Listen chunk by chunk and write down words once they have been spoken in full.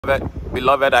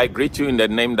Beloved, I greet you in the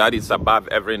name that is above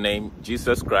every name,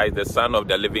 Jesus Christ, the Son of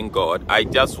the living God. I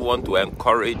just want to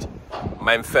encourage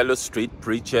my fellow street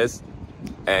preachers,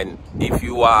 and if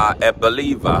you are a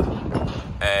believer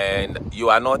and you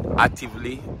are not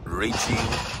actively reaching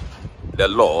the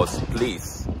lost,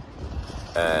 please,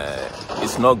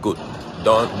 it's not good.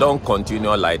 Don't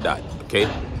continue like that, okay?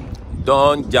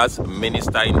 Don't just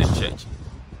minister in the church.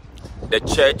 The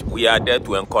church, we are there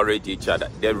to encourage each other.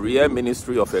 The real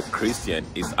ministry of a Christian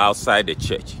is outside the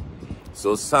church.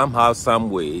 So somehow, some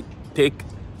way, take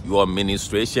your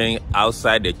ministration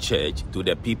outside the church to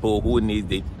the people who need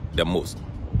it the most.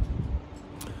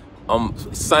 On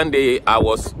Sunday, I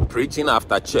was preaching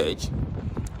after church,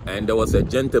 and there was a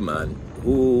gentleman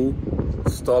who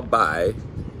stopped by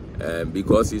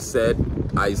because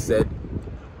I said,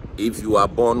 if you are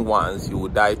born once, you will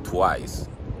die twice.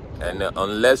 And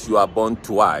unless you are born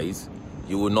twice,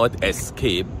 you will not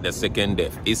escape the second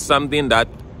death. It's something that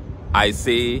I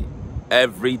say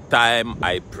every time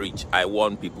I preach. I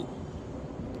warn people.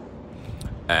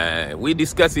 We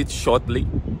discussed it shortly.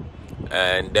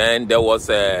 And then there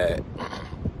was a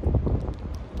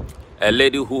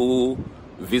lady who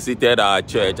visited our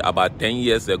church about 10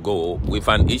 years ago with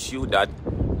an issue that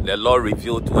the Lord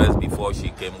revealed to us before she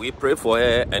came. We prayed for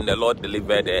her, and the Lord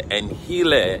delivered her and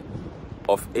healed her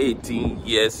of 18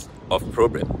 years of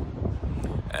problem.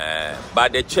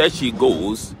 But the church she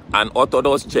goes, an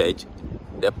Orthodox church,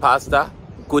 the pastor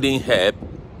couldn't help,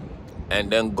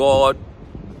 and then God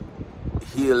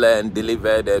healed and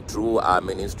delivered her through our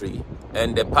ministry.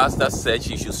 And the pastor said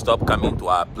she should stop coming to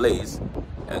our place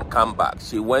and come back.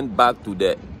 She went back to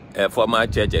the former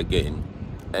church again,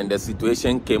 and the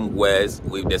situation came worse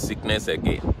with the sickness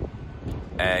again.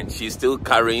 And she's still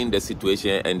carrying the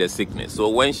situation and the sickness. So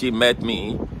when she met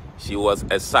me, she was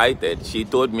excited. She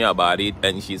told me about it,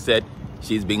 and she said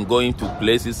she's been going to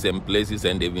places and places,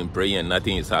 and they've been praying and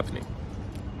nothing is happening.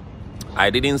 I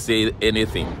didn't say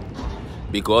anything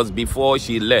because before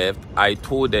she left, I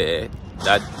told her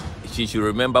that she should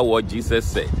remember what Jesus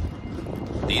said.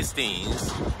 These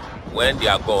things, when they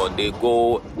are gone, they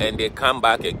go and they come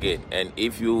back again. And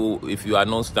if you are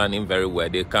not standing very well,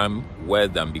 they come worse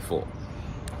than before.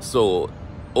 So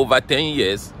over 10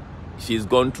 years, she's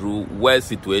gone through worse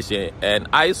situation, and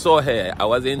I saw her. I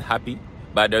wasn't happy,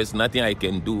 but there's nothing I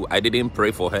can do. I didn't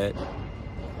pray for her.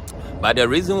 But the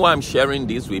reason why I'm sharing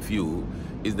this with you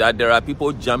is that there are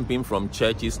people jumping from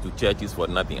churches to churches for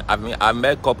nothing. I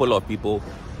met a couple of people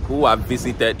who have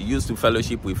visited, used to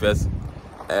fellowship with us,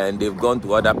 and they've gone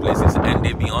to other places, and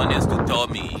they've been honest to tell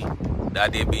me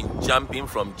that they've been jumping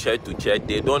from church to church.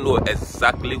 They don't know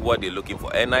exactly what they're looking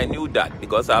for. And I knew that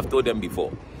because I've told them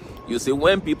before. You see,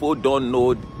 when people don't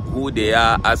know who they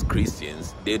are as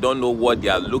Christians, they don't know what they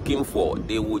are looking for,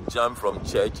 they will jump from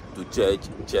church to church,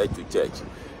 church to church.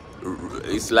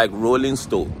 It's like rolling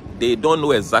stone. They don't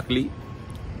know exactly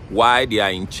why they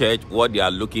are in church, what they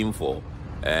are looking for.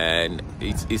 And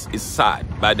it's sad,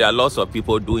 but there are lots of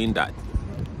people doing that.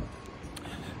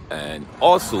 And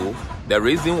also, the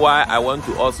reason why I want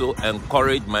to also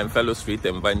encourage my fellow street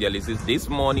evangelists is this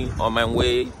morning on my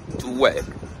way to work,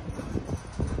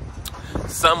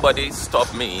 somebody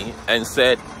stopped me and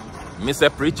said, Mr.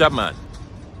 Preacher Man,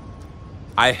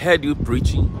 I heard you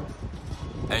preaching,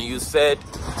 and you said,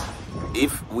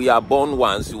 if we are born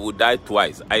once, you will die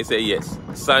twice. I said, yes.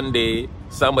 Sunday,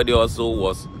 somebody also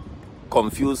was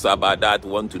confused about that,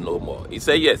 want to know more. He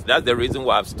said, yes, that's the reason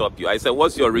why I've stopped you. I said,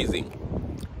 what's your reason?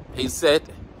 He said,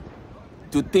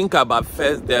 to think about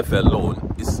first death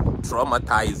alone is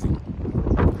traumatizing.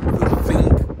 To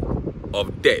think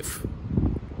of death,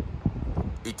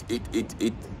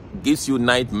 it gives you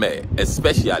nightmare,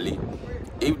 especially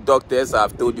if doctors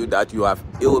have told you that you have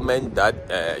ailment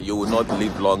that you will not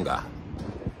live longer.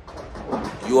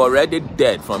 You're already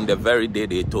dead from the very day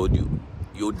they told you.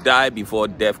 You die before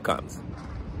death comes.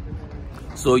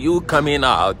 So you coming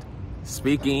out,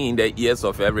 speaking in the ears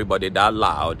of everybody that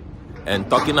loud, and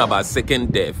talking about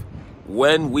second death,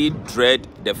 when we dread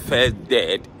the first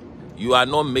death, you are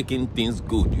not making things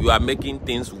good. You are making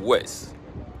things worse.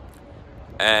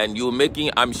 And you're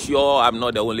making, I'm sure I'm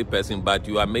not the only person, but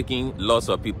you are making lots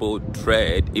of people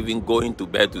dread even going to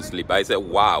bed to sleep. I said,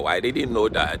 wow, I didn't know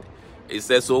that. It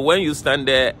says, so when you stand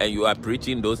there and you are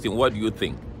preaching those things, what do you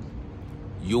think?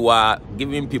 You are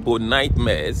giving people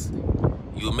nightmares.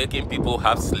 You're making people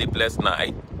have sleepless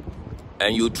night,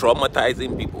 and you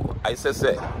traumatizing people. I said,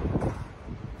 sir,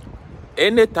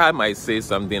 anytime I say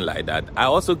something like that, I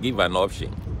also give an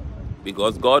option,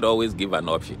 because God always gives an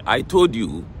option. I told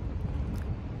you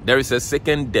there is a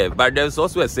second death, but there's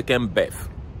also a second birth.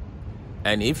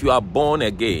 And if you are born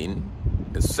again,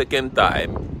 the second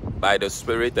time, by the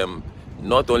Spirit and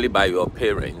not only by your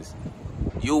parents,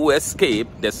 you will escape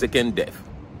the second death.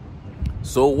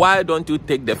 So why don't you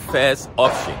take the first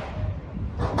option?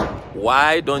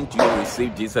 Why don't you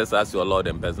receive Jesus as your Lord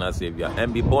and personal Savior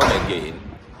and be born again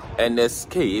and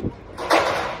escape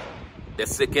the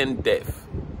second death?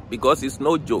 Because it's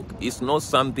no joke. It's not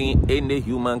something any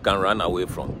human can run away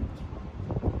from.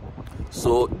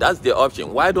 So that's the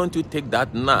option. Why don't you take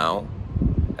that now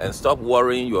and stop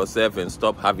worrying yourself and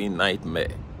stop having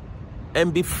nightmare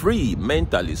and be free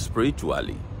mentally,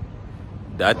 spiritually,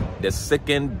 that the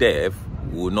second death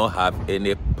will not have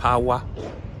any power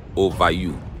over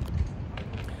you.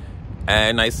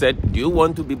 And I said, do you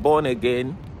want to be born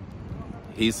again?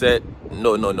 He said,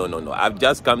 no. I've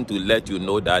just come to let you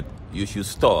know that you should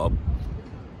stop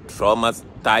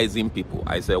traumatizing people.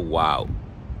 I said, wow.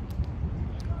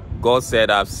 God said,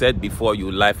 I've said before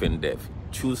you life and death.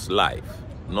 Choose life,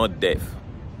 not death.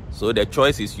 So the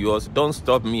choice is yours. Don't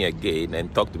stop me again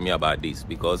and talk to me about this,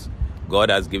 because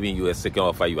God has given you a second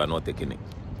offer, you are not taking it.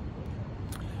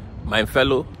 My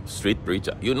fellow street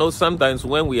preacher, you know, sometimes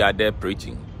when we are there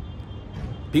preaching,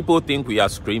 people think we are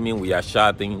screaming, we are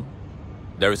shouting.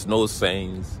 There is no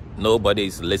sense. Nobody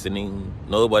is listening.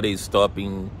 Nobody is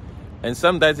stopping. And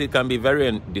sometimes it can be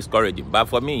very discouraging. But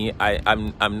for me,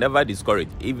 I'm never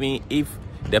discouraged. Even if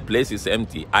the place is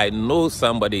empty, I know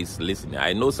somebody is listening.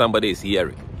 I know somebody is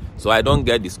hearing. So I don't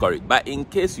get discouraged. But in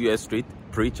case you're a street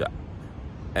preacher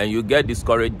and you get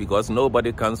discouraged because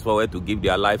nobody comes forward to give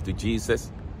their life to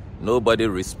Jesus, nobody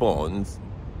responds,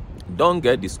 don't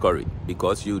get discouraged,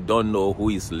 because you don't know who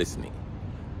is listening.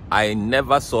 I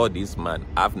never saw this man.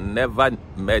 I've never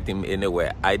met him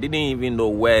anywhere. I didn't even know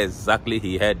where exactly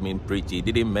he heard me preach. He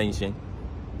didn't mention.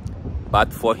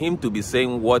 But for him to be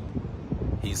saying what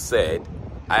he said,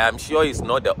 I am sure he's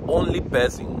not the only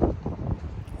person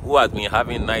who has been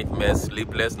having nightmares,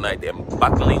 sleepless nights, and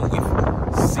battling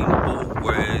with simple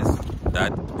words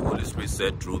that the Holy Spirit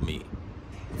said through me.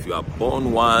 If you are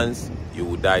born once, you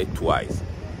will die twice.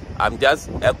 I'm just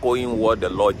echoing what the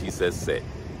Lord Jesus said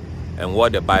and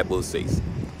what the Bible says.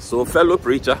 So, fellow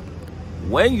preacher,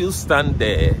 when you stand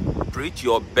there, preach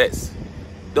your best.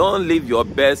 Don't leave your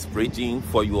best preaching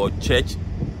for your church.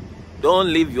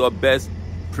 Don't leave your best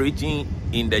preaching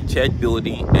in the church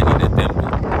building and in the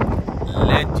temple.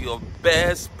 Let your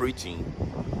best preaching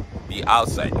be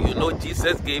outside. You know,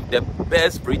 Jesus gave the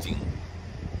best preaching,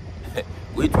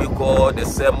 which we call the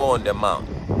Sermon on the Mount.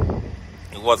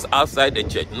 It was outside the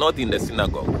church, not in the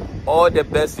synagogue. All the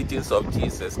best teachings of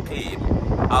Jesus came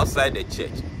outside the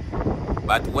church.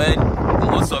 But when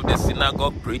most of the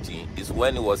synagogue preaching is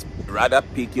when it was rather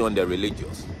picky on the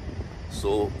religious.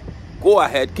 So go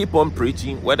ahead, keep on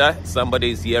preaching, whether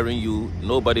somebody is hearing you,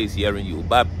 nobody is hearing you,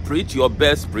 but preach your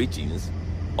best preachings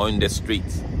on the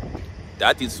streets.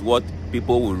 That is what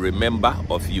people will remember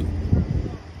of you.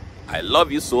 I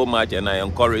love you so much, and I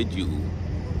encourage you,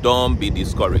 don't be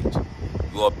discouraged.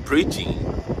 Your preaching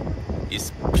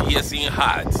is piercing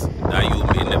hearts that you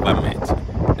may never met.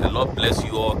 The Lord bless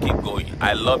you all. Keep going.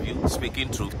 I love you.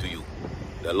 Speaking truth to you.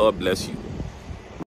 The Lord bless you.